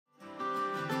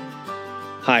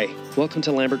Hi, welcome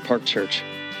to Lambert Park Church.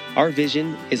 Our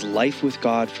vision is life with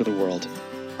God for the world.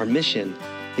 Our mission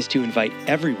is to invite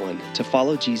everyone to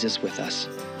follow Jesus with us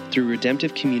through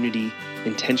redemptive community,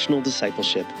 intentional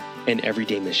discipleship, and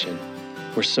everyday mission.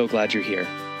 We're so glad you're here.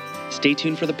 Stay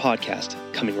tuned for the podcast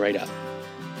coming right up.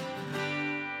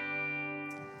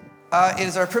 It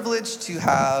is our privilege to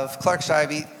have Clark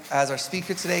Scheibe as our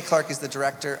speaker today. Clark is the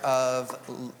director of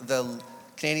the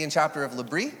Canadian chapter of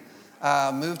L'Abri.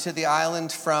 Moved to the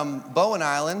island from Bowen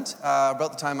Island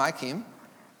about the time I came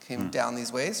down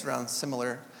these ways, around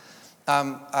similar.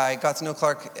 I got to know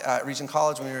Clark at Regent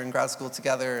College when we were in grad school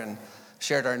together and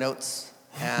shared our notes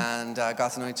and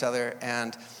got to know each other.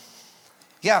 And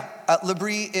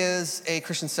L'Abri is a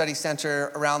Christian study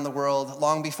center around the world.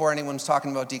 Long before anyone was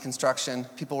talking about deconstruction,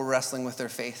 people were wrestling with their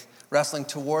faith, wrestling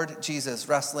toward Jesus,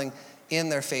 wrestling in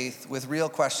their faith with real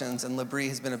questions. And L'Abri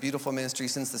has been a beautiful ministry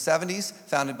since the 70s,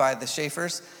 founded by the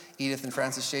Schaeffers, Edith and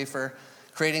Francis Schaeffer,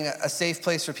 creating a safe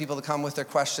place for people to come with their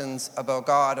questions about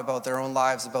God, about their own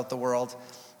lives, about the world,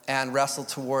 and wrestle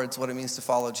towards what it means to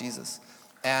follow Jesus.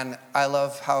 And I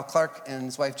love how Clark and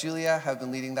his wife Julia have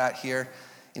been leading that here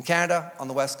in Canada, on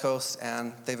the West Coast,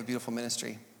 and they have a beautiful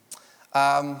ministry.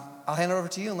 I'll hand it over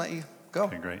to you and let you go.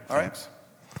 Okay, great. All Thanks.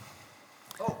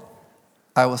 Right. Oh,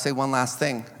 I will say one last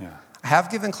thing. Yeah. I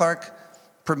have given Clark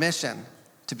permission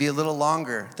to be a little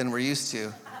longer than we're used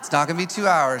to. It's not going to be 2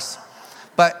 hours.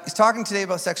 But he's talking today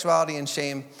about sexuality and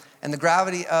shame, and the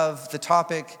gravity of the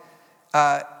topic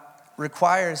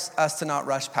requires us to not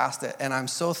rush past it. And I'm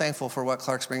so thankful for what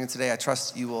Clark's bringing today. I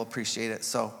trust you will appreciate it.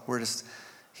 So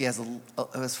he has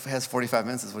 45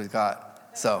 minutes is what he's got.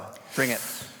 So bring it.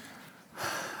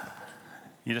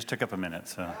 You just took up a minute,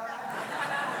 so.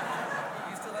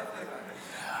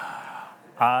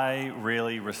 I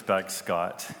really respect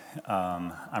Scott.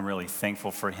 I'm really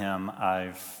thankful for him.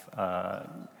 I've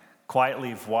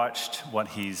quietly watched what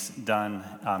he's done.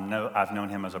 I've known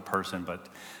him as a person, but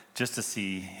just to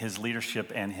see his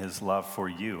leadership and his love for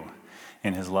you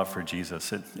and his love for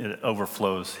Jesus, it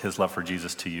overflows his love for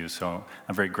Jesus to you. So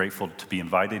I'm very grateful to be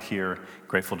invited here,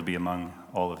 grateful to be among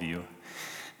all of you.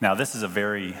 Now, this is a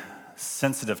very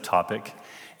sensitive topic,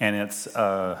 and it's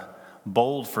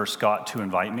bold for Scott to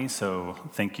invite me, so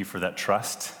thank you for that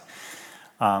trust.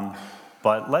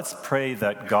 But let's pray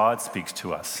that God speaks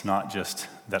to us, not just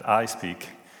that I speak,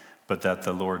 but that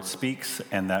the Lord speaks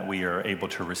and that we are able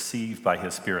to receive by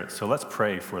his Spirit. So let's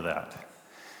pray for that.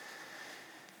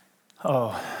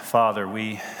 Oh, Father,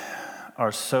 we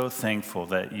are so thankful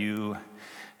that you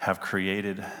have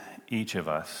created each of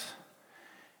us,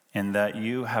 and that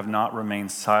you have not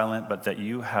remained silent, but that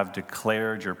you have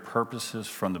declared your purposes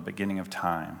from the beginning of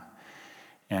time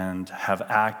and have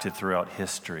acted throughout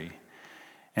history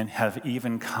and have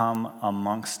even come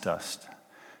amongst us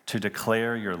to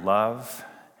declare your love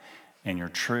and your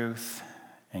truth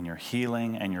and your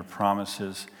healing and your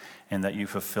promises, and that you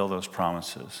fulfill those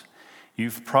promises.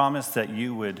 You've promised that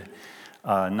you would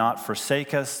not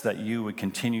forsake us, that you would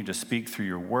continue to speak through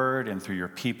your word and through your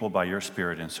people by your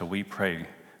Spirit. And so we pray,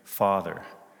 Father,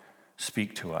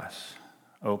 speak to us.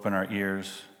 Open our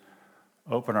ears,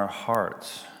 open our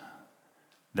hearts,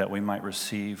 that we might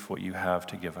receive what you have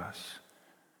to give us.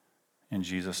 In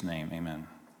Jesus' name, amen.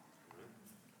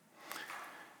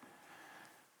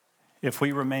 If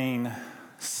we remain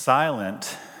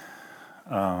silent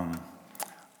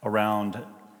around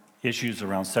issues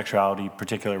around sexuality,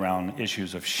 particularly around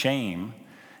issues of shame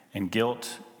and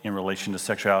guilt in relation to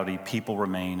sexuality, people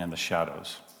remain in the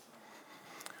shadows.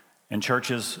 And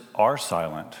churches are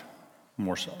silent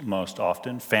most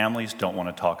often. Families don't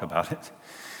want to talk about it.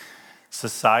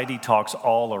 Society talks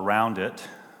all around it,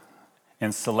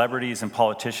 and celebrities and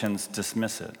politicians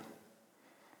dismiss it.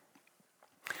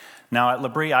 Now at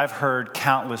L'Abri, I've heard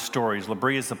countless stories.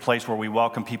 L'Abri is the place where we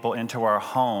welcome people into our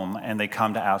home, and they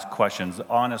come to ask questions,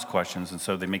 honest questions. And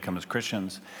so they may come as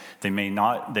Christians, they may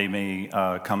not. They may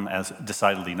come as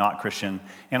decidedly not Christian.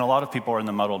 And a lot of people are in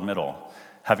the muddled middle,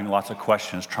 having lots of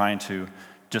questions, trying to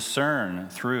discern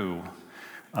through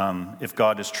if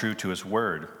God is true to his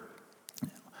word.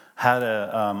 Had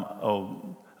a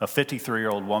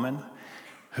 53-year-old woman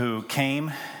who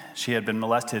came. She had been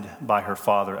molested by her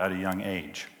father at a young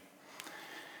age.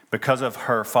 Because of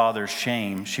her father's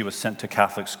shame, she was sent to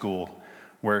Catholic school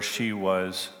where she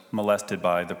was molested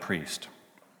by the priest.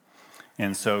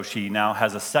 And so she now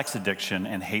has a sex addiction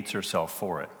and hates herself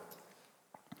for it.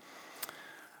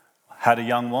 Had a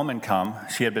young woman come.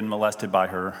 She had been molested by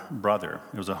her brother.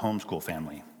 It was a homeschool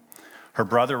family. Her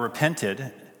brother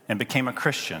repented and became a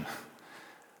Christian,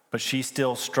 but she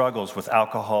still struggles with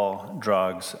alcohol,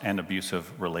 drugs, and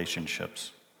abusive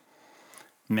relationships.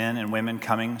 men and women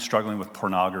struggling with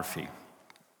pornography.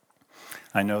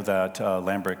 I know that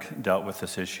Lambrick dealt with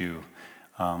this issue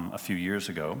a few years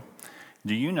ago.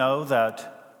 Do you know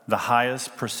that the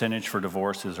highest percentage for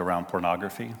divorce is around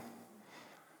pornography?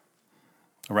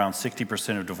 Around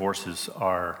 60% of divorces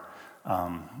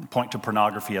point to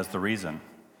pornography as the reason,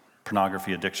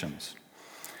 pornography addictions.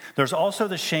 There's also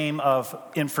the shame of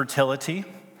infertility,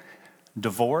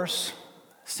 divorce,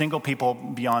 single people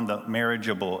beyond the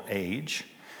marriageable age.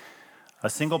 A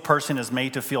single person is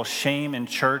made to feel shame in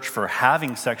church for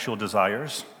having sexual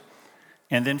desires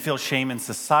and then feel shame in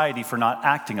society for not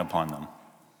acting upon them.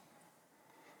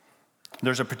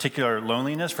 There's a particular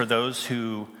loneliness for those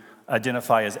who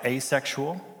identify as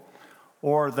asexual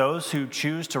or those who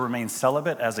choose to remain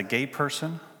celibate as a gay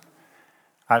person.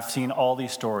 I've seen all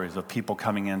these stories of people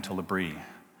coming into L'Abri,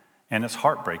 and it's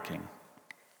heartbreaking.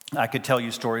 I could tell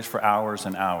you stories for hours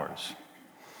and hours.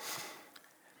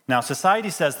 Now, society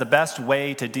says the best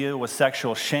way to deal with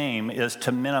sexual shame is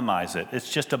to minimize it. It's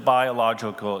just a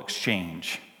biological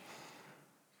exchange.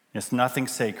 It's nothing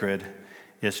sacred.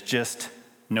 It's just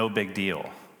no big deal.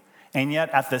 And yet,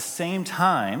 at the same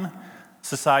time,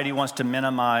 society wants to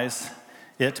minimize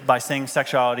it by saying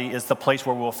sexuality is the place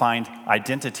where we'll find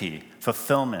identity,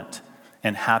 fulfillment,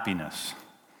 and happiness.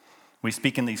 We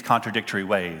speak in these contradictory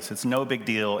ways. It's no big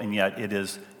deal, and yet it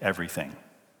is everything.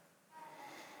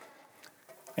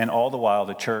 And all the while,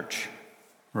 the church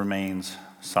remains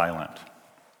silent.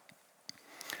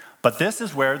 But this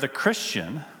is where the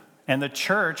Christian and the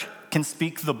church can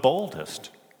speak the boldest.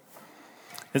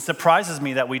 It surprises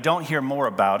me that we don't hear more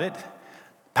about it.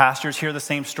 Pastors hear the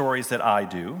same stories that I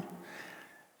do.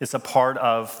 It's a part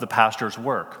of the pastor's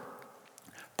work.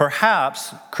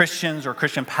 Perhaps Christians or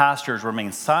Christian pastors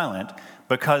remain silent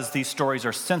because these stories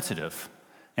are sensitive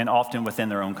and often within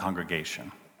their own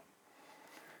congregation.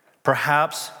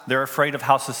 Perhaps they're afraid of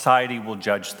how society will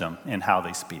judge them in how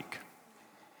they speak.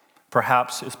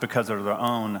 Perhaps it's because of their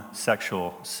own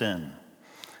sexual sin.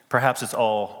 Perhaps it's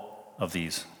all of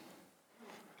these.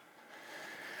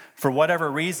 For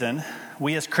whatever reason,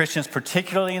 we as Christians,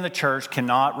 particularly in the church,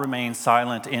 cannot remain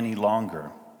silent any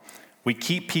longer. We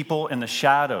keep people in the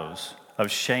shadows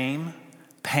of shame,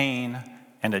 pain,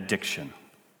 and addiction.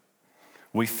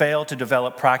 We fail to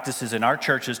develop practices in our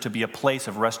churches to be a place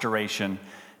of restoration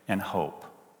and hope.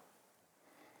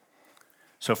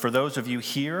 So for those of you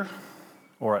here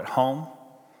or at home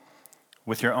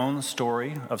with your own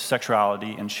story of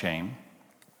sexuality and shame,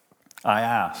 I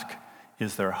ask,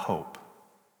 is there hope?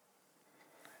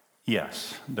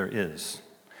 Yes, there is.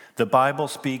 The Bible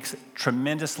speaks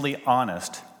tremendously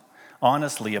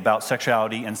honestly about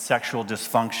sexuality and sexual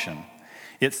dysfunction.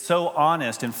 It's so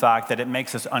honest, in fact, that it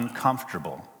makes us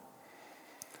uncomfortable.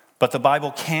 But the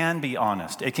Bible can be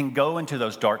honest. It can go into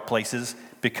those dark places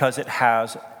because it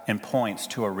has and points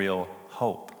to a real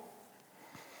hope.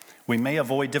 We may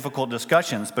avoid difficult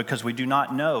discussions because we do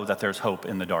not know that there's hope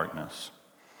in the darkness.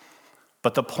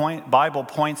 But the Bible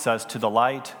points us to the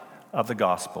light of the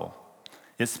gospel.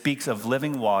 It speaks of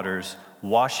living waters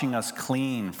washing us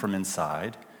clean from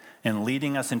inside and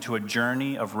leading us into a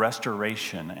journey of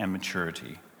restoration and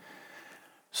maturity.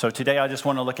 So today I just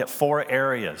want to look at 4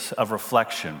 areas of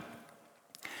reflection.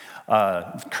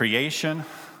 Creation,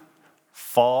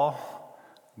 fall,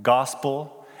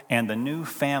 gospel, and the new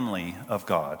family of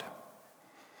God.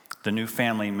 The new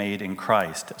family made in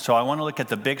Christ. So I want to look at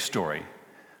the big story.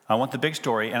 I want the big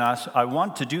story, and I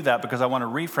want to do that because I want to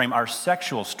reframe our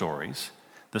sexual stories,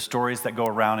 the stories that go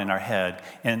around in our head,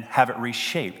 and have it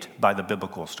reshaped by the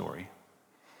biblical story.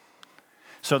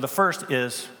 So the first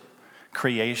is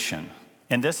creation.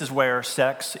 And this is where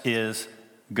sex is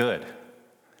good.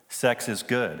 Sex is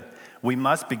good. We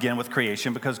must begin with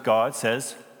creation because God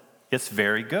says it's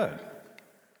very good.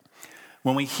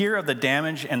 When we hear of the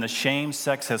damage and the shame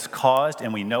sex has caused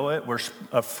and we know it, we're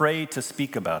afraid to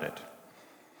speak about it.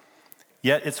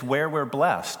 Yet it's where we're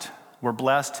blessed. We're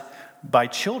blessed by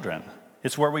children.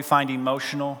 It's where we find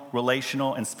emotional,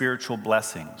 relational, and spiritual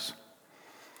blessings.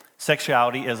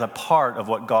 Sexuality is a part of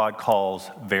what God calls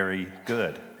very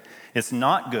good. It's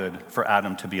not good for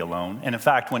Adam to be alone. And in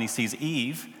fact, when he sees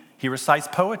Eve, he recites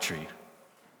poetry.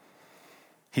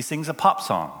 He sings a pop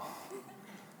song.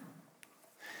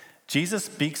 Jesus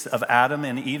speaks of Adam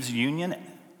and Eve's union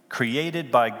created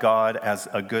by God as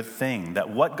a good thing, that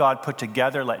what God put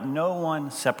together, let no one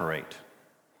separate.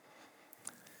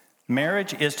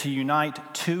 Marriage is to unite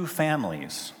 2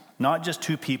 families, not just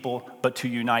 2 people, but to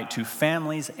unite 2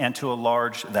 families and to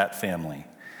enlarge that family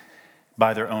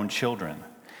by their own children.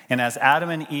 And as Adam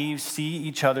and Eve see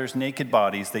each other's naked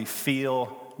bodies, they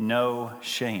feel no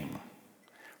shame.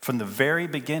 From the very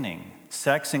beginning,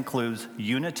 sex includes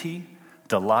unity,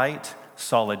 delight,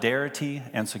 solidarity,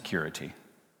 and security.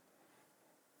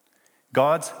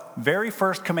 God's very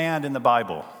first command in the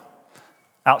Bible,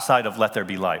 outside of let there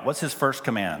be light, what's his first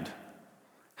command?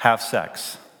 Have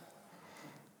sex.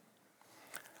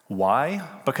 Why?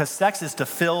 Because sex is to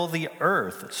fill the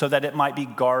earth so that it might be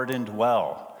gardened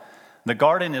well. The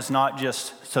garden is not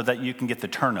just so that you can get the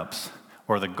turnips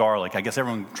or the garlic. I guess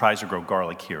everyone tries to grow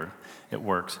garlic here. It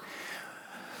works.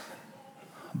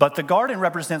 But the garden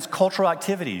represents cultural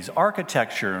activities,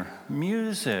 architecture,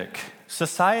 music,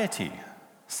 society.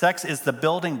 Sex is the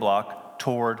building block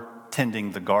toward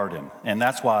tending the garden. And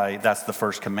that's why that's the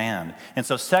first command. And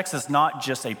so sex is not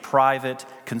just a private,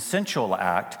 consensual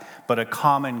act, but a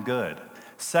common good.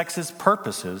 Sex's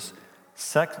purposes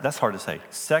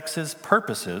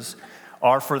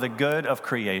are for the good of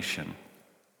creation.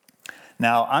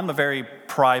 Now, I'm a very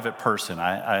private person.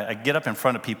 I get up in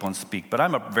front of people and speak, but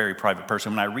I'm a very private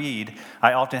person. When I read,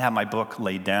 I often have my book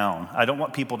laid down. I don't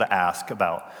want people to ask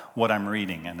about what I'm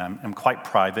reading, and I'm quite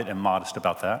private and modest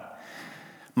about that.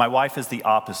 My wife is the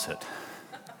opposite.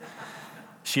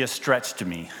 She has stretched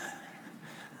me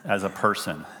as a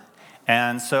person.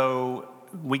 And so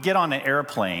we get on an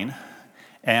airplane,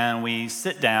 and we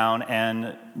sit down,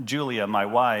 and Julia, my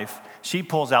wife, she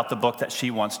pulls out the book that she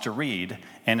wants to read,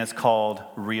 and it's called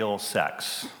Real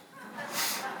Sex.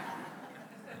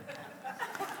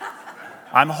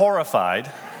 I'm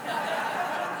horrified.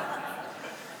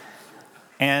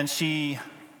 And she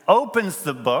opens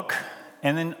the book,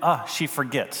 and then she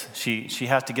forgets. She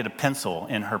has to get a pencil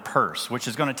in her purse, which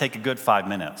is going to take a good 5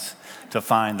 minutes to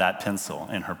find that pencil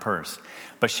in her purse.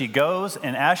 But she goes,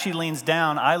 and as she leans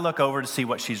down, I look over to see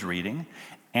what she's reading,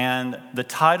 and the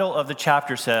title of the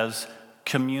chapter says,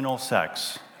 Communal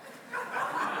Sex.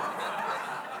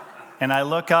 And I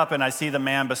look up and I see the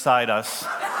man beside us.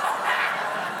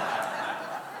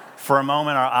 For a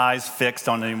moment, our eyes fixed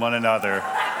on one another,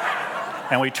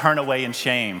 and we turn away in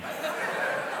shame.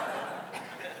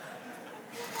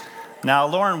 Now,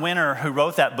 Lauren Winner, who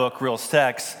wrote that book, Real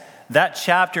Sex, that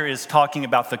chapter is talking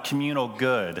about the communal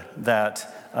good that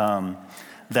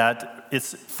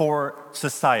it's for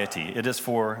society. It is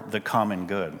for the common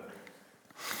good.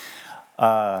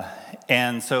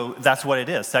 And so that's what it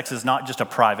is. Sex is not just a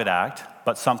private act,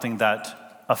 but something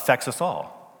that affects us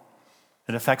all.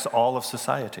 It affects all of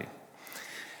society.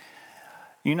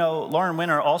 You know, Lauren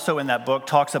Winner also in that book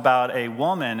talks about a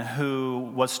woman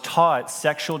who was taught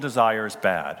sexual desire is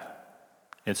bad.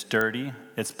 It's dirty,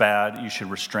 it's bad, you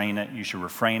should restrain it, you should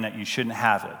refrain it, you shouldn't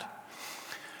have it.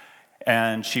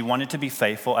 And she wanted to be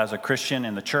faithful as a Christian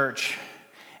in the church,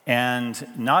 and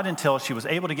not until she was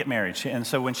able to get married. And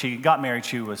so when she got married,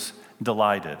 she was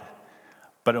delighted.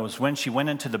 But it was when she went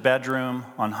into the bedroom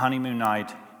on honeymoon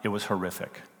night, it was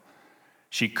horrific.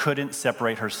 She couldn't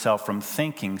separate herself from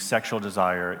thinking sexual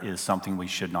desire is something we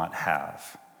should not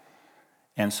have.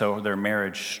 And so their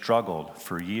marriage struggled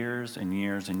for years and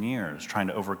years and years, trying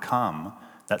to overcome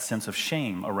that sense of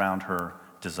shame around her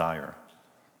desire.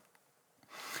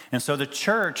 And so the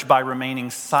church, by remaining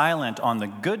silent on the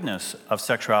goodness of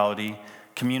sexuality,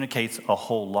 communicates a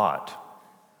whole lot.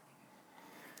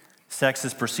 Sex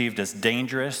is perceived as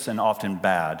dangerous and often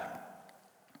bad,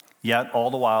 yet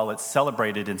all the while it's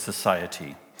celebrated in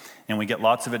society, and we get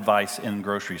lots of advice in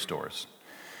grocery stores.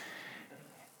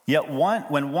 Yet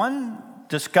when one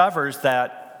discovers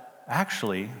that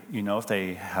actually, you know, if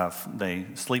they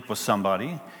sleep with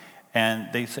somebody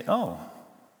and they say, oh,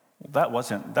 that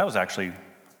was actually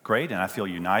great, and I feel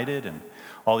united, and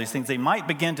all these things, they might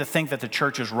begin to think that the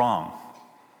church is wrong.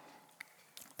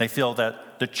 They feel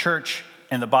that the church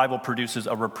and the Bible produces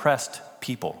a repressed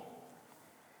people.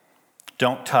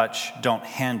 Don't touch, don't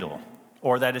handle,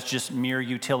 or that it's just mere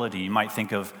utility. You might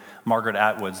think of Margaret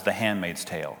Atwood's The Handmaid's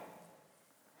Tale.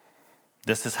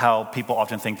 This is how people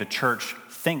often think the church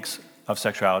thinks of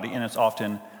sexuality, and it's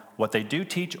often what they do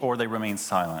teach or they remain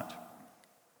silent.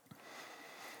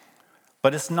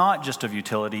 But it's not just of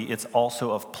utility, it's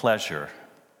also of pleasure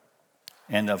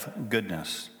and of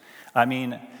goodness. I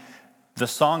mean, the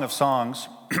Song of Songs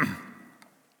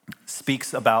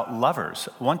speaks about lovers.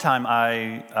 One time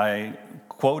I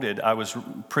was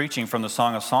preaching from the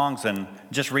Song of Songs, and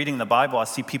just reading the Bible, I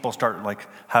see people start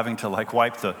having to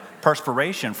wipe the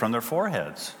perspiration from their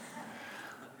foreheads.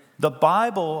 The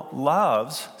Bible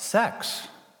loves sex,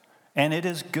 and it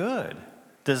is good.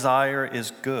 Desire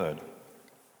is good.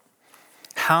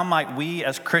 How might we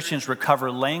as Christians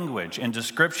recover language and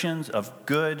descriptions of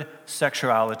good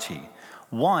sexuality?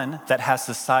 One that has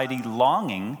society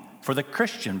longing for the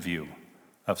Christian view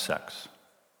of sex.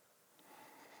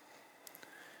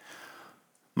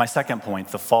 My second point,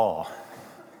 the fall.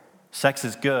 Sex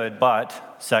is good,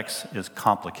 but sex is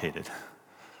complicated.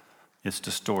 It's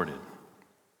distorted.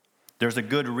 There's a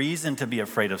good reason to be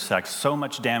afraid of sex. So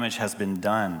much damage has been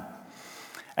done.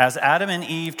 As Adam and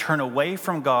Eve turn away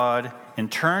from God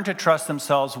and turn to trust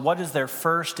themselves, what is their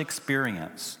first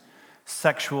experience?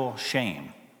 Sexual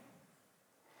shame.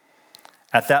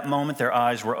 At that moment, their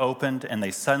eyes were opened and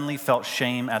they suddenly felt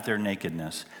shame at their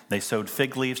nakedness. They sewed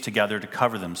fig leaves together to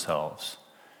cover themselves.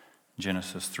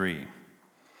 Genesis 3.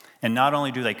 And not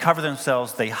only do they cover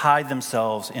themselves, they hide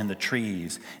themselves in the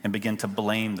trees and begin to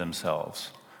blame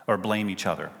themselves or blame each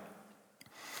other.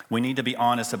 We need to be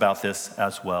honest about this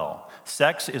as well.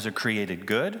 Sex is a created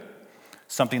good,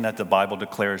 something that the Bible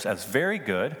declares as very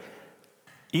good.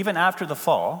 Even after the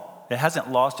fall, it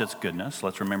hasn't lost its goodness.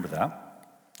 Let's remember that.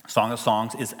 Song of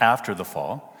Songs is after the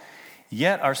fall.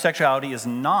 Yet our sexuality is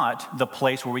not the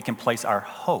place where we can place our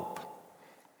hope,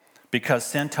 because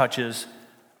sin touches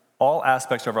all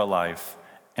aspects of our life,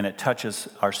 and it touches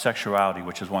our sexuality,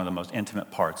 which is one of the most intimate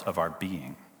parts of our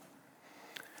being.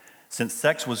 Since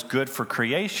sex was good for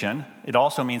creation, it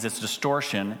also means its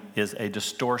distortion is a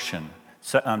distortion.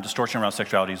 Distortion around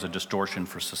sexuality is a distortion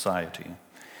for society.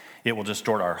 It will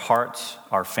distort our hearts,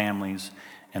 our families,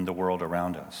 and the world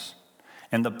around us.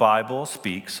 And the Bible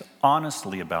speaks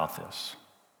honestly about this.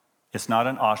 It's not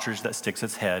an ostrich that sticks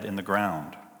its head in the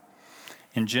ground.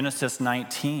 In Genesis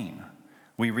 19,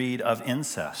 we read of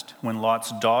incest, when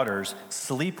Lot's daughters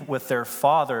sleep with their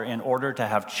father in order to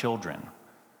have children.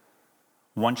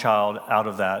 One child out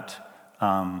of that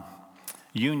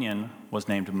union was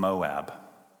named Moab.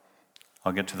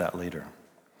 I'll get to that later.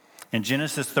 In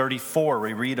Genesis 34,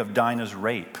 we read of Dinah's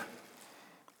rape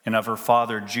and of her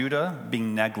father Judah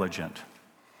being negligent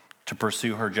to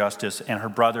pursue her justice and her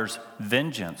brother's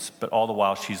vengeance, but all the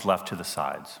while she's left to the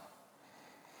sides.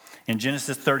 In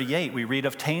Genesis 38, we read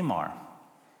of Tamar.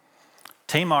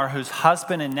 Tamar, whose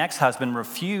husband and next husband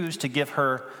refused to give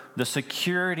her the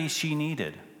security she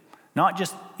needed. Not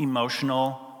just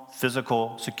emotional,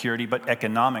 physical security, but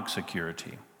economic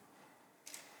security.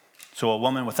 So a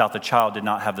woman without the child did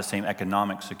not have the same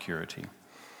economic security.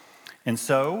 And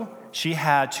so she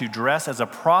had to dress as a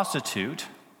prostitute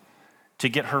to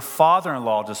get her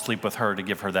father-in-law to sleep with her to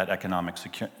give her that economic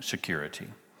security.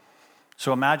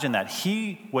 So imagine that.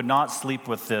 He would not sleep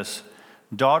with this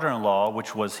daughter-in-law,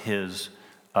 which was his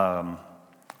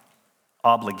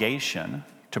obligation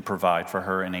to provide for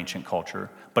her in ancient culture,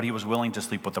 but he was willing to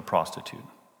sleep with a prostitute.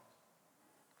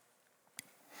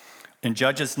 In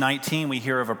Judges 19, we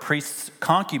hear of a priest's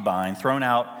concubine thrown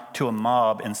out to a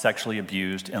mob and sexually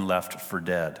abused and left for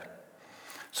dead.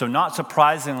 So not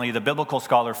surprisingly, the biblical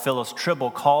scholar Phyllis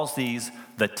Tribble calls these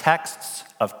the texts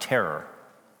of terror.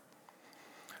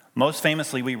 Most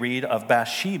famously, we read of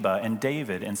Bathsheba and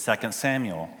David in 2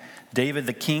 Samuel. David,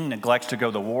 the king, neglects to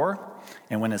go to war,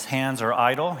 and when his hands are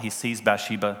idle, he sees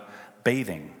Bathsheba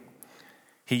bathing.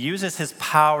 He uses his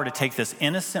power to take this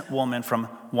innocent woman from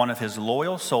one of his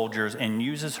loyal soldiers and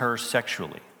uses her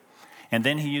sexually. And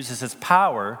then he uses his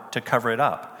power to cover it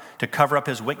up, to cover up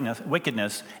his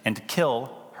wickedness and to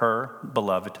kill her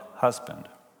beloved husband.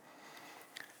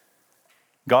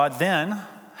 God then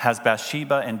has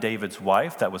Bathsheba and David's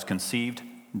wife that was conceived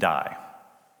die.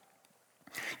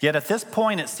 Yet at this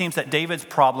point, it seems that David's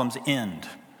problems end.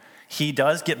 He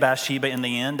does get Bathsheba in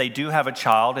the end. They do have a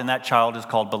child, and that child is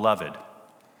called Beloved.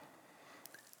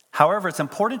 However, it's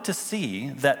important to see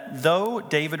that though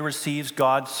David receives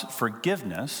God's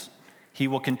forgiveness, he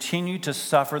will continue to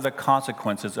suffer the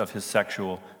consequences of his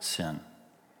sexual sin.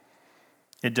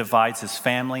 It divides his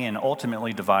family and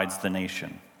ultimately divides the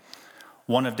nation.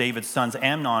 One of David's sons,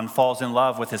 Amnon, falls in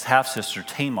love with his half-sister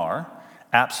Tamar,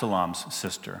 Absalom's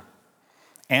sister.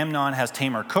 Amnon has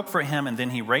Tamar cook for him, and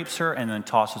then he rapes her and then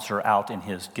tosses her out in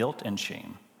his guilt and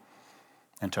shame,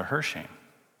 and to her shame.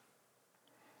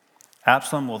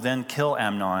 Absalom will then kill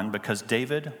Amnon because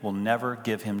David will never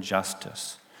give him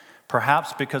justice,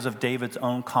 perhaps because of David's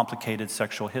own complicated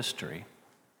sexual history.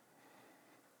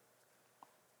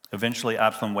 Eventually,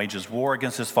 Absalom wages war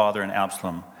against his father, and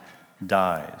Absalom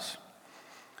dies.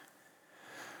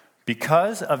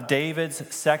 Because of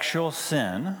David's sexual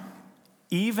sin,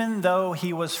 even though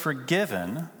he was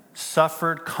forgiven,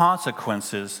 suffered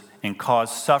consequences and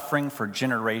caused suffering for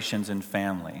generations in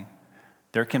family.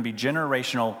 There can be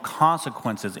generational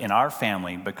consequences in our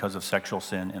family because of sexual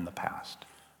sin in the past.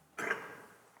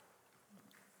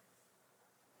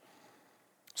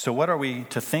 So what are we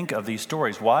to think of these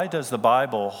stories? Why does the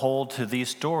Bible hold to these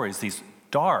stories, these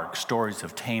dark stories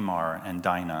of Tamar and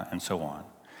Dinah and so on?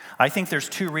 I think there's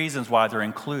two reasons why they're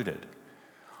included.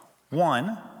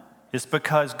 One, is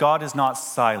because God is not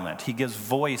silent. He gives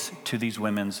voice to these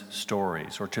women's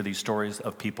stories, or to these stories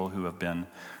of people who have been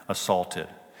assaulted.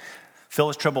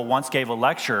 Phyllis Tribble once gave a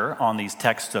lecture on these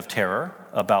texts of terror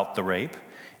about the rape,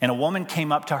 and a woman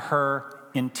came up to her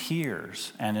in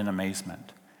tears and in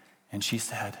amazement. And she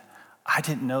said, "I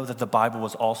didn't know that the Bible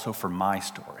was also for my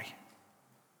story."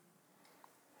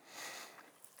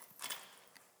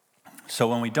 So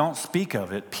when we don't speak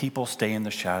of it, people stay in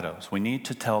the shadows. We need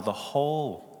to tell the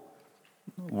whole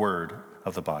word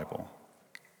of the Bible.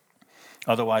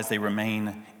 Otherwise, they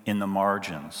remain in the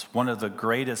margins. One of the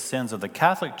greatest sins of the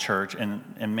Catholic Church,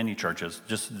 and many churches,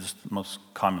 just most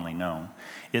commonly known,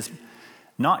 is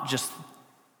not just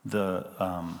the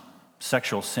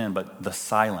sexual sin, but the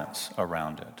silence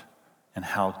around it, and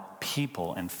how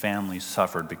people and families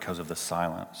suffered because of the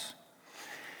silence.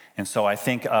 And so I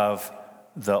think of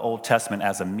the Old Testament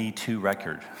as a Me Too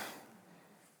record.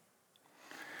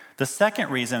 The second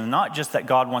reason, not just that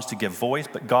God wants to give voice,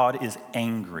 but God is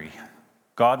angry.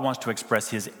 God wants to express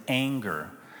his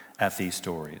anger at these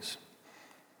stories.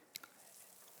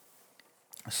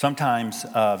 Sometimes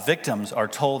victims are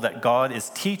told that God is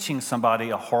teaching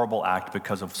somebody a horrible act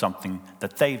because of something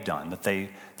that they've done, that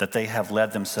they have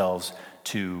led themselves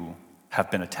to have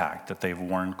been attacked, that they've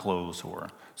worn clothes or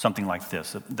something like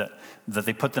this, that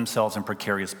they put themselves in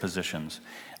precarious positions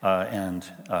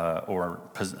or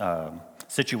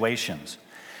situations.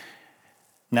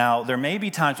 Now, there may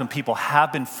be times when people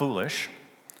have been foolish,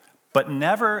 but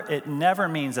it never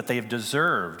means that they have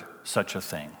deserved such a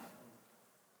thing.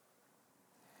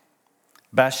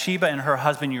 Bathsheba and her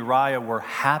husband Uriah were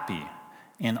happy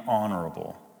and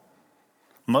honorable.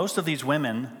 Most of these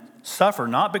women suffer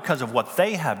not because of what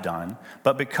they have done,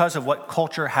 but because of what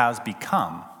culture has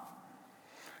become,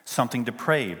 something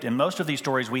depraved. In most of these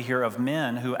stories, we hear of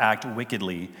men who act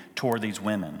wickedly toward these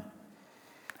women.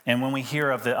 And when we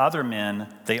hear of the other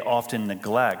men, they often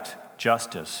neglect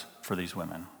justice for these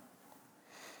women.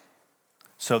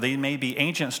 So they may be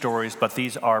ancient stories, but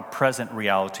these are present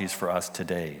realities for us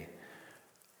today.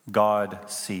 God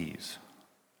sees.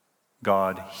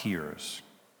 God hears.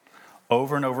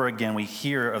 Over and over again, we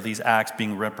hear of these acts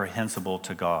being reprehensible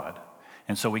to God.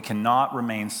 And so we cannot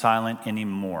remain silent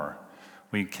anymore.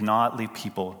 We cannot leave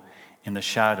people in the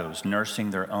shadows,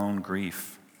 nursing their own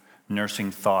grief,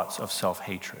 nursing thoughts of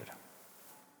self-hatred.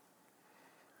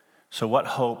 So what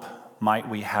hope might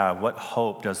we have? What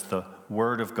hope does the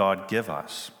Word of God give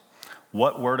us?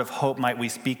 What word of hope might we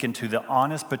speak into the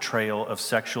honest betrayal of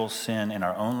sexual sin in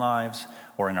our own lives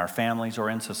or in our families or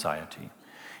in society?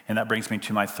 And that brings me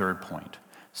to my third point.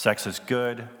 Sex is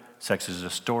good, sex is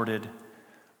distorted,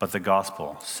 but the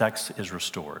gospel, sex is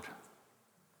restored.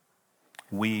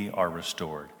 We are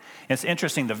restored. It's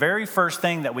interesting, the very first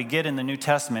thing that we get in the New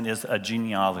Testament is a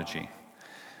genealogy.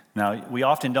 Now, we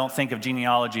often don't think of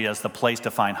genealogy as the place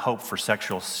to find hope for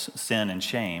sexual sin and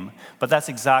shame, but that's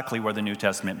exactly where the New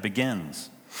Testament begins.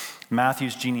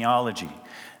 Matthew's genealogy.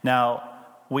 Now,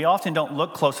 we often don't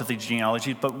look close at the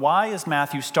genealogy, but why is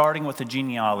Matthew starting with the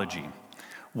genealogy?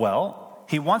 Well,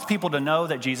 he wants people to know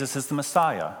that Jesus is the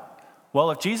Messiah.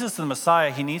 Well, if Jesus is the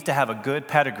Messiah, he needs to have a good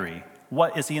pedigree.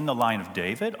 What, is he in the line of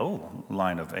David? Oh,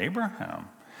 line of Abraham.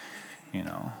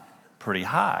 Pretty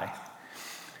high.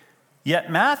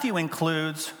 Yet Matthew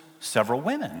includes several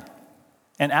women,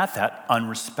 and at that,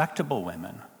 unrespectable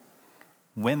women.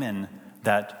 Women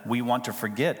that we want to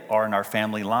forget are in our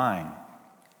family line.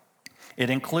 It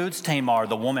includes Tamar,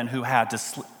 the woman who had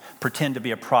to pretend to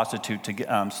be a prostitute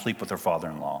to sleep with her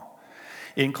father-in-law.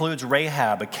 It includes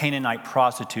Rahab, a Canaanite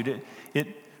prostitute. It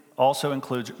also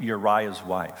includes Uriah's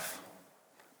wife,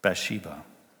 Bathsheba.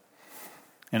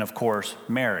 And of course,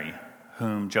 Mary,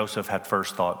 whom Joseph had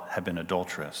first thought had been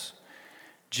adulterous.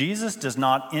 Jesus does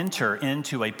not enter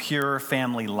into a pure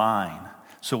family line.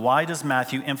 So why does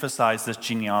Matthew emphasize this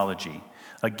genealogy?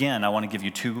 Again, I want to give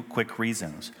you two quick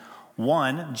reasons.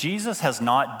 One, Jesus has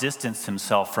not distanced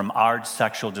himself from our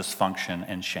sexual dysfunction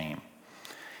and shame.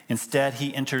 Instead,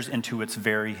 he enters into its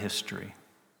very history.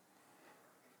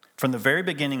 From the very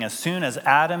beginning, as soon as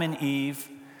Adam and Eve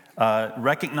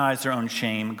recognized their own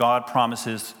shame, God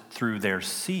promises through their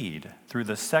seed, through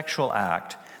the sexual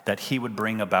act, that he would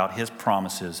bring about his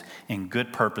promises and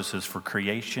good purposes for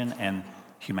creation and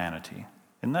humanity.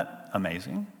 Isn't that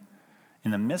amazing? In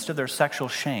the midst of their sexual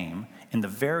shame, in the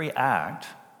very act,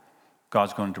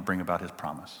 God's going to bring about his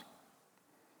promise.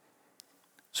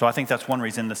 So I think that's one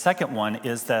reason. The second one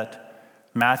is that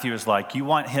Matthew is like, you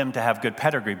want him to have good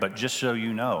pedigree, but just so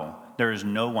you know, there is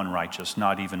no one righteous,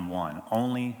 not even one,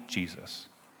 only Jesus.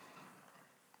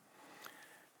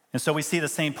 And so we see the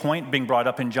same point being brought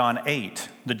up in John 8.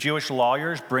 The Jewish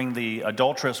lawyers bring the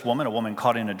adulterous woman, a woman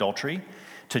caught in adultery,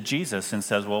 to Jesus and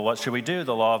says, well, what should we do?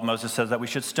 The law of Moses says that we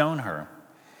should stone her.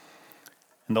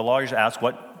 And the lawyers ask,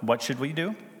 what should we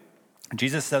do? And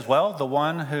Jesus says, well, the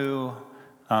one who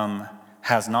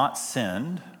has not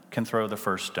sinned can throw the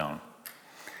first stone.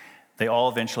 They all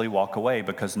eventually walk away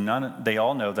because they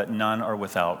all know that none are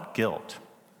without guilt.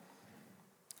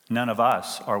 None of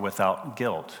us are without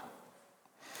guilt.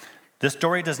 This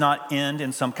story does not end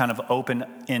in some kind of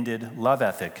open-ended love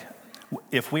ethic.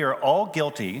 If we are all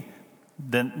guilty,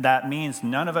 then that means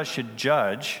none of us should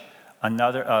judge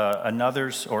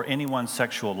another's or anyone's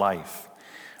sexual life.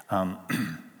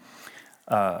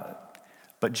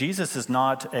 But Jesus is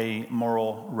not a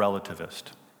moral relativist.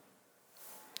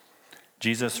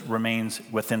 Jesus remains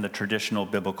within the traditional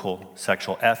biblical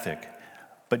sexual ethic.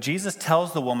 But Jesus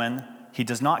tells the woman he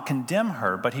does not condemn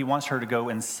her, but he wants her to go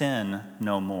and sin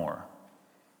no more.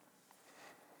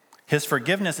 His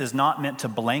forgiveness is not meant to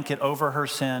blanket over her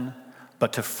sin,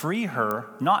 but to free her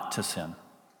not to sin.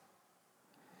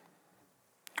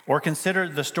 Or consider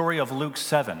the story of Luke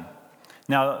 7.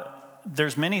 Now,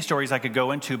 there's many stories I could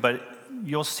go into, but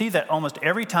you'll see that almost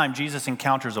every time Jesus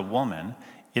encounters a woman,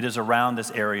 it is around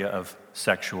this area of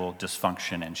sexual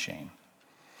dysfunction and shame.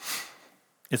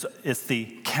 It's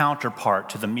the counterpart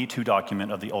to the Me Too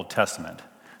document of the Old Testament,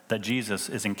 that Jesus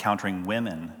is encountering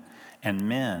women and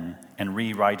men and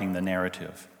rewriting the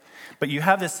narrative. But you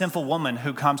have this sinful woman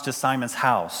who comes to Simon's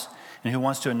house and who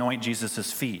wants to anoint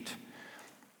Jesus' feet.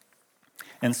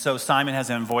 And so Simon has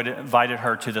invited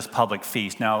her to this public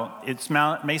feast. Now, it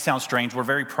may sound strange. We're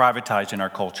very privatized in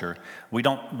our culture. We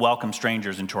don't welcome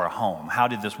strangers into our home. How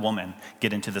did this woman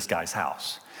get into this guy's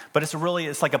house? But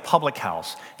it's like a public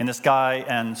house. And this guy,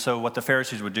 and so what the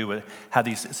Pharisees would do would have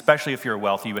these, especially if you're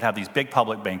wealthy, you would have these big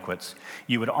public banquets.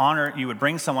 You would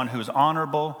bring someone who's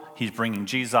honorable. He's bringing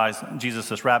Jesus,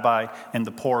 this rabbi, and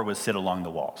the poor would sit along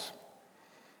the walls.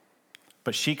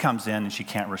 But she comes in and she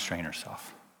can't restrain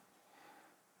herself.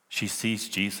 She sees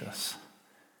Jesus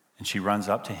and she runs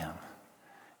up to him.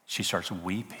 She starts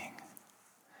weeping.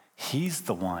 He's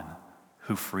the one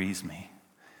who frees me.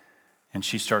 And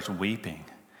she starts weeping.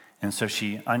 And so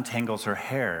she untangles her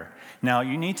hair. Now,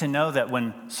 you need to know that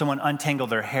when someone untangled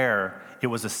their hair, it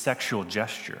was a sexual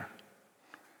gesture.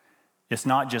 It's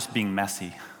not just being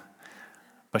messy.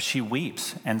 But she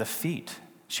weeps, and the feet.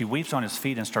 She weeps on his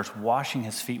feet and starts washing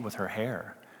his feet with her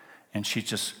hair. And she's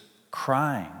just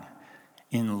crying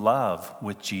in love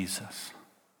with Jesus.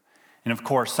 And of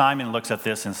course, Simon looks at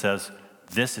this and says,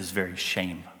 this is very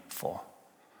shameful.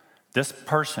 This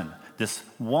person, this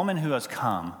woman who has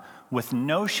come with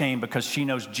no shame because she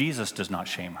knows Jesus does not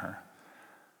shame her.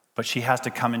 But she has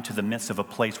to come into the midst of a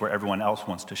place where everyone else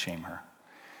wants to shame her.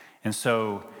 And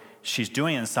so she's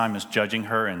doing it, and Simon's judging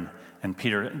her, and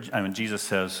Jesus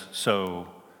says, so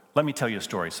let me tell you a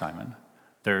story, Simon.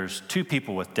 There's two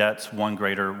people with debts, one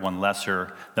greater, one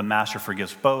lesser. The master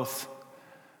forgives both.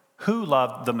 Who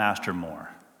loved the master more?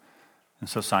 And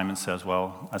so Simon says,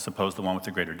 well, I suppose the one with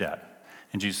the greater debt.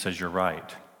 And Jesus says, you're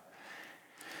right.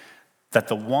 That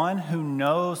the one who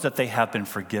knows that they have been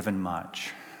forgiven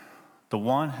much, the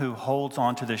one who holds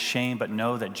on to this shame but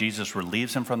know that Jesus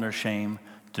relieves them from their shame,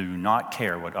 do not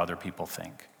care what other people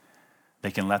think.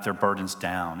 They can let their burdens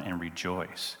down and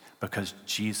rejoice because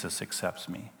Jesus accepts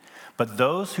me. But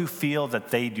those who feel that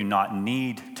they do not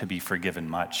need to be forgiven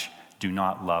much do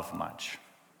not love much.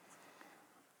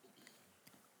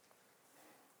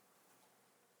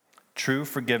 True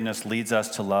forgiveness leads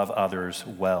us to love others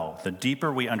well. The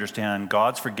deeper we understand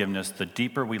God's forgiveness, the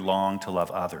deeper we long to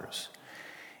love others.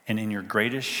 And in your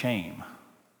greatest shame,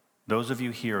 those of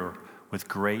you here with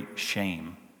great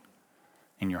shame,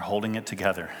 and you're holding it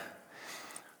together,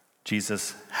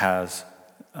 Jesus has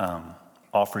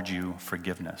offered you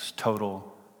forgiveness,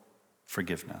 total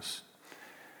forgiveness.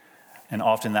 And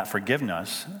often that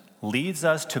forgiveness leads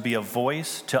us to be a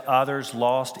voice to others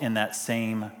lost in that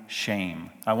same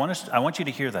shame. I want you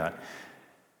to hear that.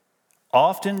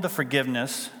 Often the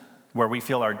forgiveness where we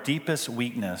feel our deepest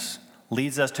weakness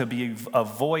leads us to be a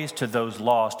voice to those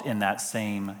lost in that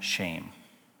same shame.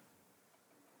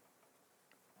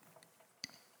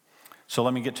 So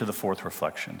let me get to the fourth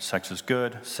reflection. Sex is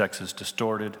good, sex is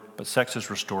distorted, but sex is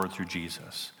restored through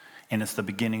Jesus. And it's the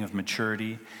beginning of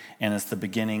maturity, and it's the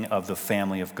beginning of the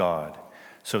family of God.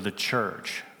 So the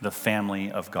church, the family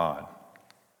of God.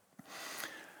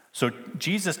 So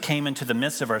Jesus came into the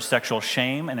midst of our sexual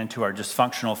shame and into our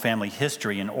dysfunctional family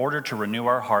history in order to renew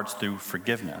our hearts through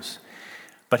forgiveness.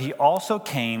 But he also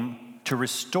came to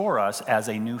restore us as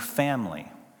a new family.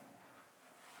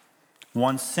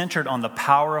 one centered on the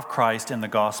power of Christ and the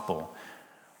gospel.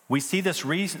 We see this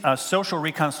social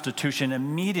reconstitution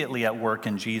immediately at work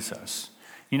in Jesus.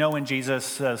 You know, when Jesus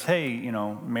says, hey,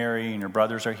 Mary and your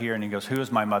brothers are here, and he goes, who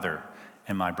is my mother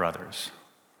and my brothers?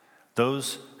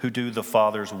 Those who do the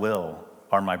Father's will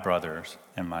are my brothers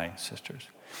and my sisters,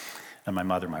 and my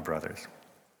mother, my brothers.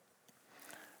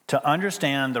 To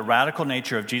understand the radical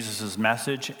nature of Jesus'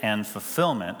 message and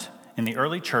fulfillment in the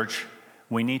early church,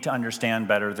 we need to understand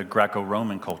better the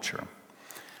Greco-Roman culture.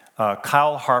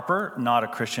 Kyle Harper, not a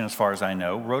Christian as far as I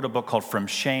know, wrote a book called From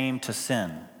Shame to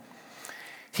Sin.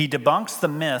 He debunks the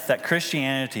myth that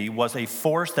Christianity was a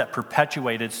force that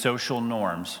perpetuated social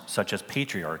norms, such as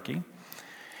patriarchy,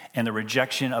 and the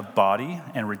rejection of body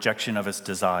and rejection of its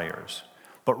desires.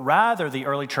 But rather, the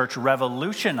early church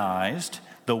revolutionized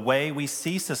the way we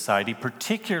see society,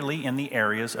 particularly in the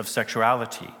areas of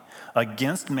sexuality,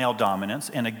 against male dominance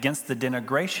and against the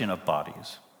denigration of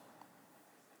bodies.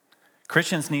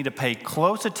 Christians need to pay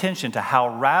close attention to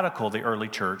how radical the early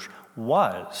church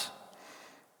was.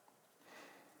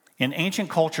 In ancient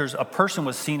cultures, a person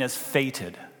was seen as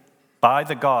fated by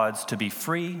the gods to be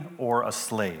free or a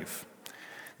slave.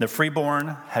 The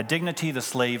freeborn had dignity, the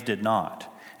slave did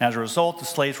not. And as a result, the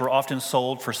slaves were often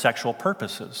sold for sexual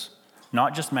purposes,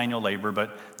 not just manual labor,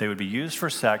 but they would be used for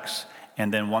sex,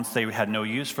 and then once they had no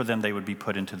use for them, they would be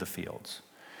put into the fields.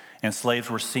 And slaves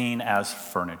were seen as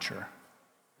furniture.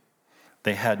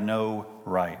 They had no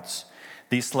rights.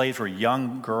 These slaves were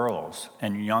young girls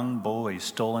and young boys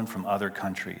stolen from other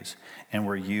countries and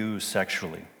were used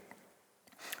sexually.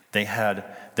 They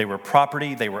were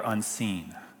property, they were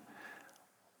unseen.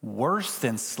 Worse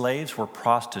than slaves were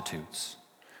prostitutes,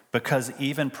 because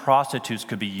even prostitutes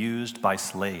could be used by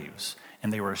slaves,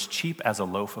 and they were as cheap as a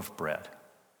loaf of bread.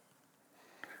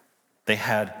 They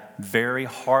had very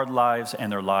hard lives,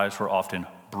 and their lives were often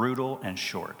brutal and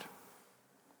short.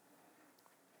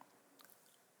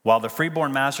 While the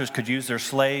freeborn masters could use their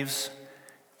slaves,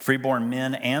 freeborn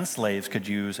men and slaves could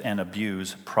use and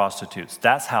abuse prostitutes.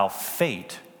 That's how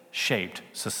fate shaped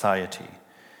society.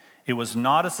 It was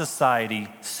not a society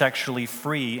sexually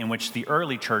free in which the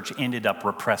early church ended up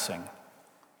repressing.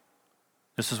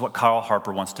 This is what Kyle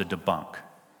Harper wants to debunk.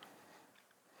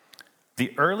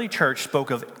 The early church spoke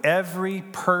of every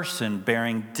person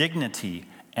bearing dignity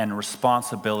and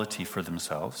responsibility for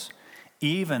themselves,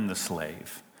 even the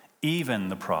slave, even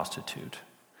the prostitute.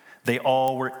 They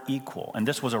all were equal. And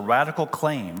this was a radical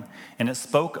claim, and it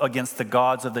spoke against the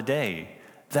gods of the day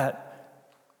that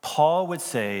Paul would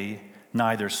say,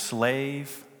 neither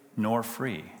slave nor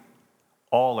free,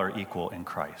 all are equal in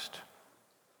Christ.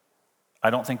 I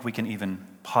don't think we can even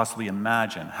possibly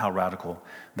imagine how radical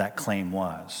that claim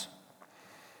was.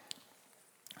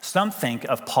 Some think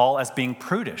of Paul as being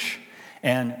prudish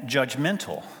and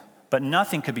judgmental, but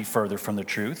nothing could be further from the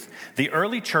truth. The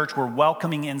early church were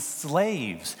welcoming in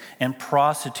slaves and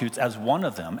prostitutes as one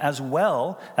of them, as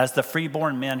well as the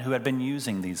freeborn men who had been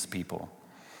using these people.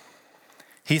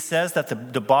 He says that the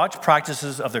debauched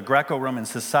practices of the Greco-Roman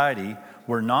society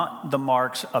were not the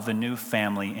marks of the new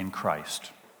family in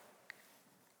Christ.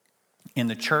 In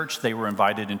the church, they were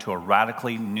invited into a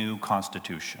radically new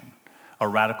constitution, a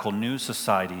radical new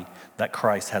society that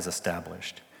Christ has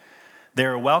established. They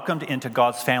are welcomed into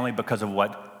God's family because of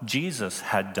what Jesus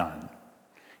had done.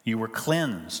 You were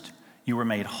cleansed. You were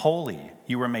made holy.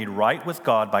 You were made right with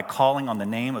God by calling on the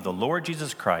name of the Lord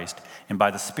Jesus Christ and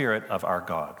by the Spirit of our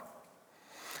God.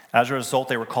 As a result,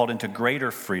 they were called into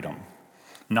greater freedom,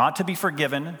 not to be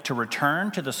forgiven, to return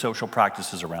to the social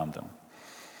practices around them,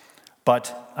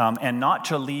 and not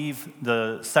to leave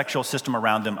the sexual system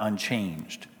around them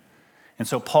unchanged. And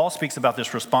so Paul speaks about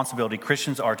this responsibility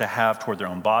Christians are to have toward their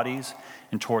own bodies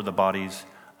and toward the bodies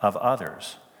of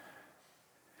others.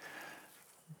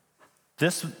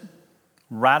 This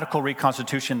radical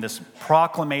reconstitution, this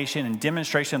proclamation and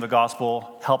demonstration of the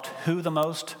gospel helped who the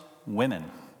most? Women.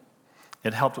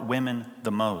 It helped women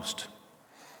the most.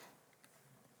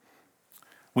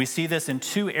 We see this in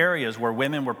two areas where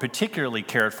women were particularly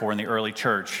cared for in the early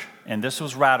church, and this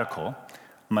was radical: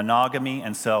 monogamy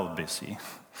and celibacy.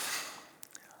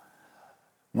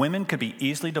 Women could be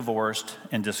easily divorced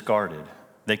and discarded.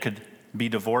 They could be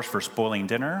divorced for spoiling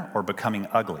dinner or becoming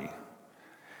ugly.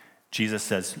 Jesus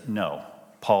says no.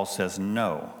 Paul says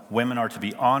no. Women are to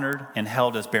be honored and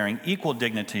held as bearing equal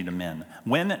dignity to men.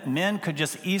 Men could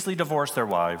just easily divorce their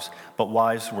wives, but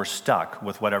wives were stuck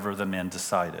with whatever the men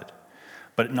decided.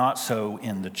 But not so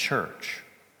in the church.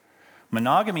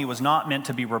 Monogamy was not meant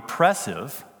to be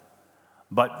repressive,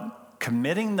 but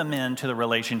committing the men to the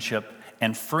relationship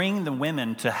and freeing the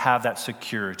women to have that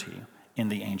security in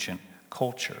the ancient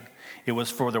culture. It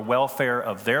was for the welfare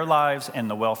of their lives and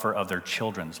the welfare of their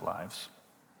children's lives.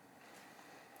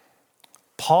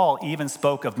 Paul even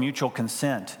spoke of mutual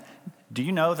consent. Do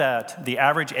you know that the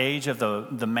average age of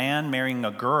the man marrying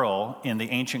a girl in the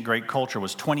ancient Greek culture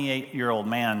was 28-year-old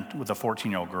man with a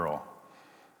 14-year-old girl?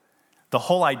 The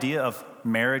whole idea of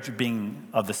marriage being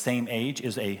of the same age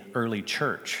is an early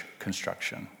church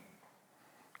construction.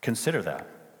 Consider that.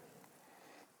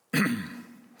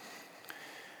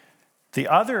 The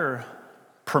other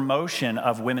promotion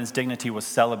of women's dignity was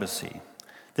celibacy.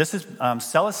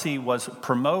 Celibacy was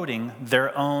promoting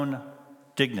their own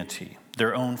dignity,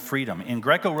 their own freedom. In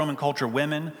Greco-Roman culture,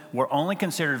 women were only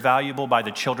considered valuable by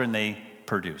the children they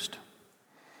produced.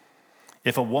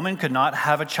 If a woman could not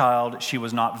have a child, she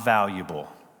was not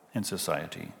valuable in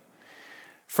society.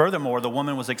 Furthermore, the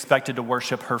woman was expected to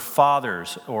worship her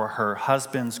father's or her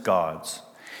husband's gods.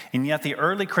 And yet the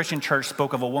early Christian church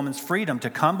spoke of a woman's freedom to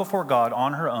come before God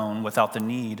on her own without the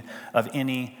need of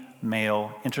any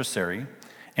male intercessory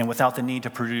and without the need to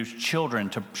produce children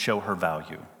to show her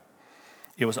value.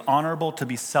 It was honorable to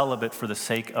be celibate for the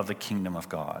sake of the kingdom of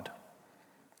God.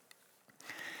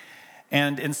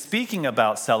 And in speaking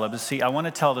about celibacy, I want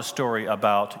to tell the story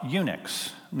about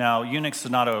eunuchs. Now, eunuchs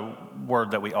is not a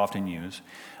word that we often use,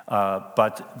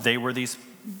 but they were these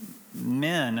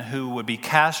men who would be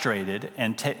castrated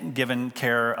and given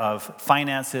care of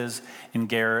finances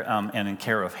and in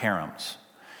care of harems.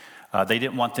 They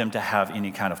didn't want them to have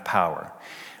any kind of power.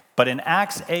 But in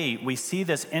Acts 8, we see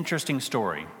this interesting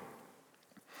story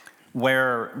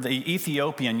where the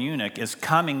Ethiopian eunuch is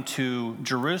coming to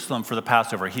Jerusalem for the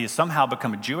Passover. He has somehow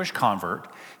become a Jewish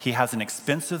convert. He has an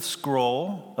expensive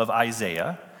scroll of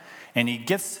Isaiah, and he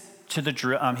gets to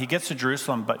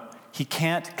Jerusalem, but he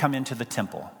can't come into the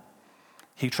temple.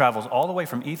 He travels all the way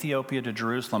from Ethiopia to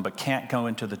Jerusalem, but can't go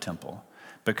into the temple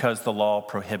because the law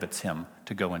prohibits him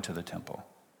to go into the temple.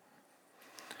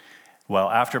 Well,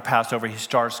 after Passover, he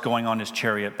starts going on his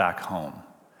chariot back home.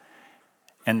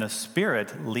 And the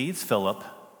Spirit leads Philip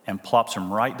and plops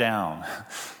him right down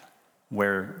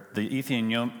where the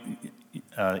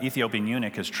Ethiopian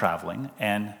eunuch is traveling,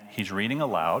 and he's reading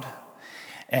aloud.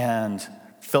 And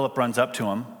Philip runs up to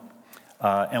him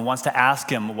and wants to ask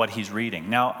him what he's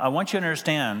reading. Now, I want you to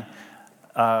understand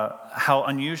how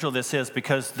unusual this is,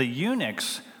 because the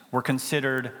eunuchs were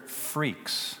considered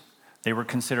freaks. They were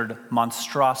considered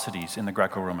monstrosities in the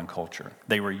Greco-Roman culture.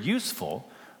 They were useful,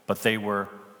 but they were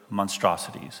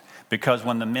monstrosities, because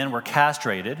when the men were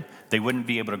castrated, they wouldn't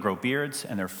be able to grow beards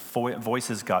and their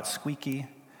voices got squeaky.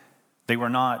 They were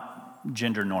not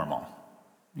gender normal.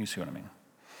 You see what I mean?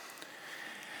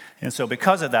 And so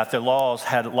because of that, the laws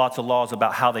had lots of laws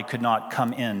about how they could not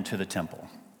come into the temple.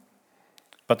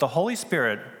 But the Holy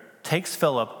Spirit takes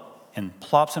Philip and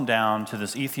plops him down to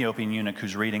this Ethiopian eunuch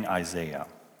who's reading Isaiah.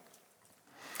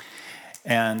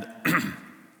 And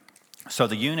so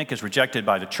the eunuch is rejected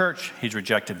by the church. He's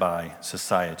rejected by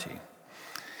society.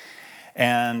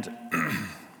 And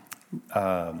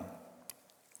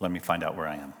let me find out where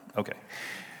I am. Okay.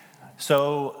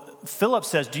 So Philip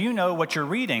says, "Do you know what you're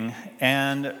reading?"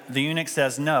 And the eunuch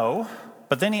says, "No."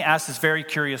 But then he asks this very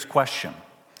curious question.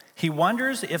 He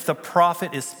wonders if the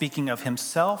prophet is speaking of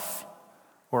himself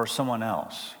or someone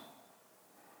else.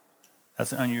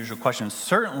 That's an unusual question.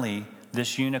 Certainly,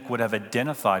 this eunuch would have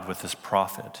identified with this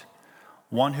prophet,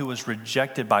 one who was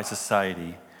rejected by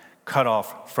society, cut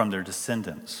off from their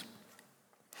descendants.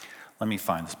 Let me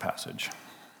find this passage.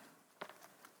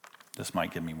 This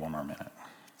might give me one more minute.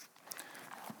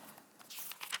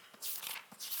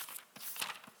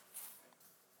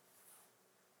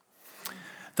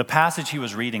 The passage he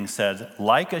was reading said,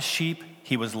 "Like a sheep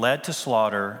he was led to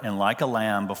slaughter, and like a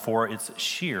lamb before its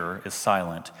shearer is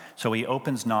silent, so he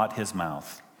opens not his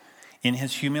mouth. In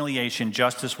his humiliation,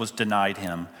 justice was denied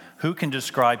him. Who can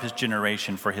describe his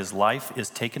generation? For his life is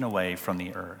taken away from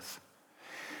the earth."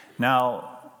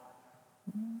 Now,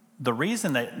 the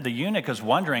reason that the eunuch is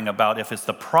wondering about if it's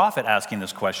the prophet asking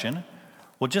this question,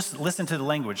 well, just listen to the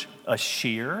language. A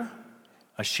shear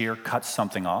cuts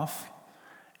something off,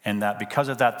 and that because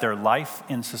of that, their life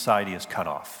in society is cut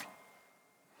off.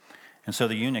 And so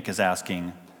the eunuch is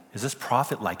asking, is this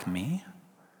prophet like me?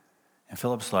 And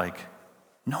Philip's like,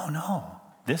 no,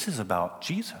 this is about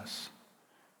Jesus.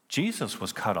 Jesus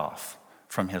was cut off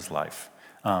from his life,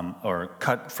 or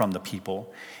cut from the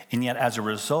people. And yet, as a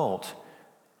result,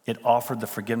 it offered the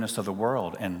forgiveness of the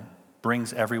world and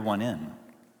brings everyone in.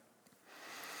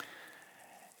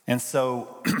 And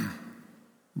so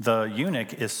the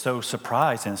eunuch is so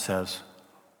surprised and says,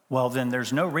 well, then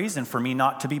there's no reason for me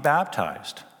not to be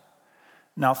baptized.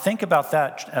 Now, think about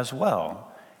that as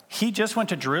well. He just went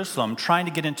to Jerusalem trying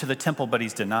to get into the temple, but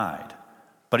he's denied.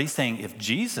 But he's saying, if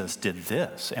Jesus did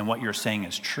this and what you're saying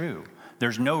is true,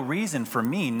 there's no reason for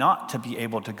me not to be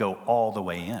able to go all the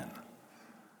way in.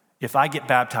 If I get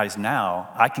baptized now,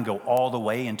 I can go all the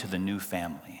way into the new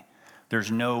family. There's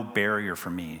no barrier for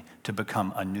me to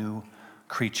become a new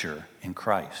creature in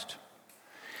Christ.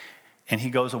 And he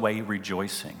goes away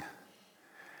rejoicing.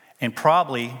 And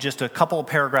probably just a couple of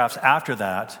paragraphs after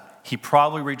that, he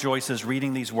probably rejoices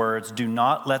reading these words, "Do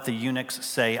not let the eunuchs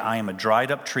say, I am a dried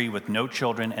up tree with no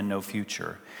children and no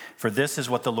future. For this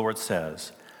is what the Lord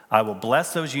says, I will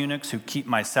bless those eunuchs who keep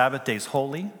my Sabbath days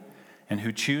holy and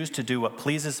who choose to do what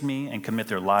pleases me and commit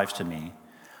their lives to me.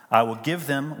 I will give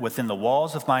them within the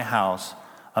walls of my house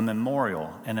a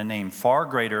memorial and a name far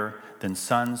greater than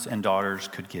sons and daughters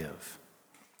could give."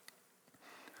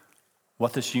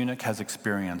 What this eunuch has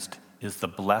experienced is the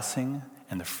blessing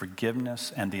and the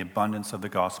forgiveness and the abundance of the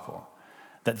gospel.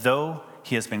 That though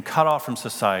he has been cut off from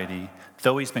society,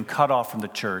 though he's been cut off from the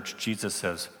church, Jesus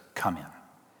says, "Come in.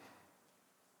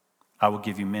 I will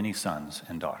give you many sons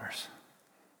and daughters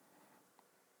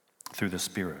through the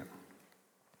Spirit."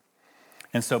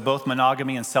 And so both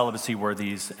monogamy and celibacy were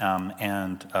these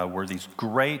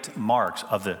great marks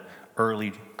of the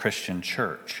early Christian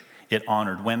church. It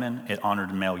honored women, it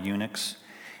honored male eunuchs,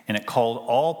 and it called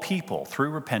all people through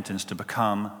repentance to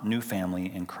become new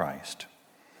family in Christ.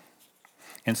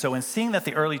 And so in seeing that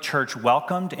the early church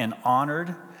welcomed and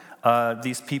honored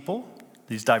these people,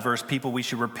 these diverse people, we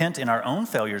should repent in our own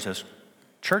failures as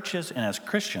churches and as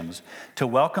Christians to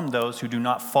welcome those who do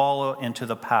not follow into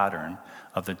the pattern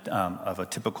of a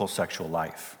typical sexual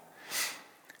life.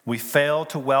 We fail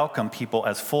to welcome people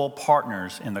as full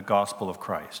partners in the gospel of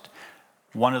Christ.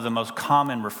 One of the most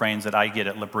common refrains that I get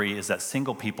at L'Abri is that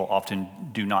single people often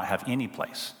do not have any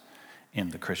place in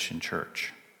the Christian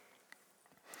church.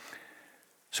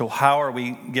 So how are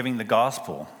we giving the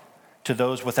gospel to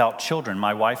those without children?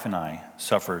 My wife and I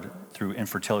suffered through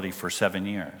infertility for 7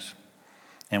 years,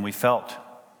 and we felt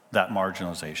that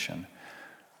marginalization.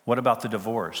 What about the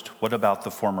divorced? What about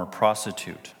the former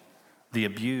prostitute, the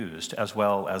abused as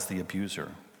well as the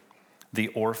abuser, the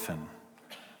orphan,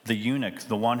 the eunuch,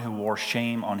 the one who wore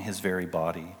shame on his very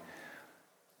body,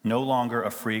 no longer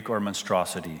a freak or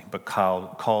monstrosity, but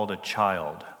called a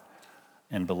child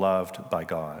and beloved by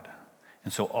God?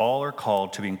 And so all are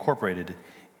called to be incorporated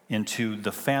into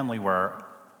the family where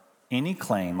any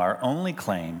claim, our only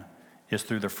claim, is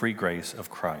through the free grace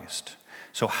of Christ.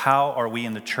 So how are we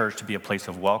in the church to be a place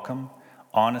of welcome,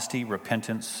 honesty,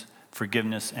 repentance,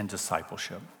 forgiveness, and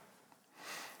discipleship?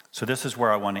 So this is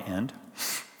where I want to end.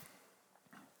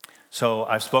 So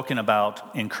I've spoken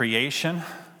about in creation,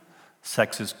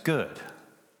 sex is good.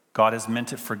 God has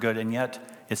meant it for good, and yet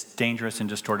it's dangerous and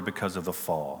distorted because of the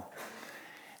fall.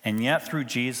 And yet through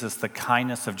Jesus, the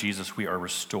kindness of Jesus, we are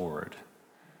restored.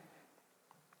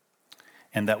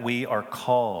 And that we are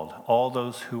called, all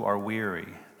those who are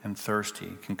weary and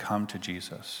thirsty can come to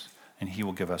Jesus, and he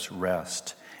will give us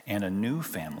rest and a new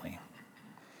family.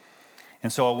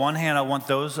 And so on one hand, I want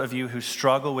those of you who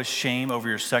struggle with shame over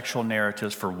your sexual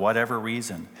narratives for whatever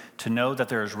reason to know that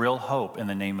there is real hope in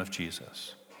the name of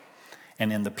Jesus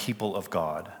and in the people of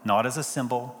God, not as a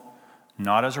symbol,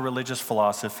 not as a religious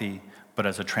philosophy, but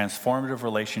as a transformative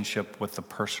relationship with the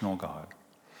personal God.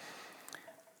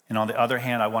 And on the other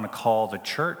hand, I want to call the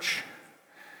church.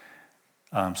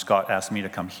 Scott asked me to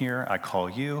come here. I call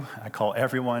you. I call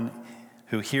everyone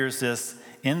who hears this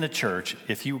in the church,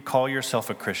 if you call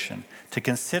yourself a Christian, to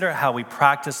consider how we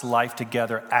practice life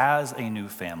together as a new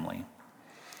family.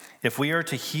 If we are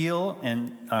to heal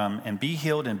and be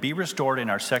healed and be restored in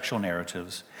our sexual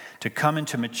narratives, to come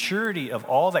into maturity of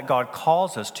all that God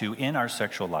calls us to in our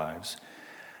sexual lives,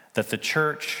 that the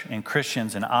church and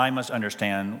Christians and I must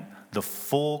understand the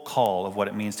full call of what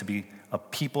it means to be a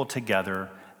people together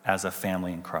as a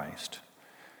family in Christ.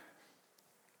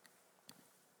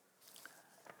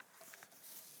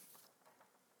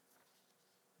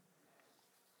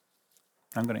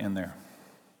 I'm going to end there.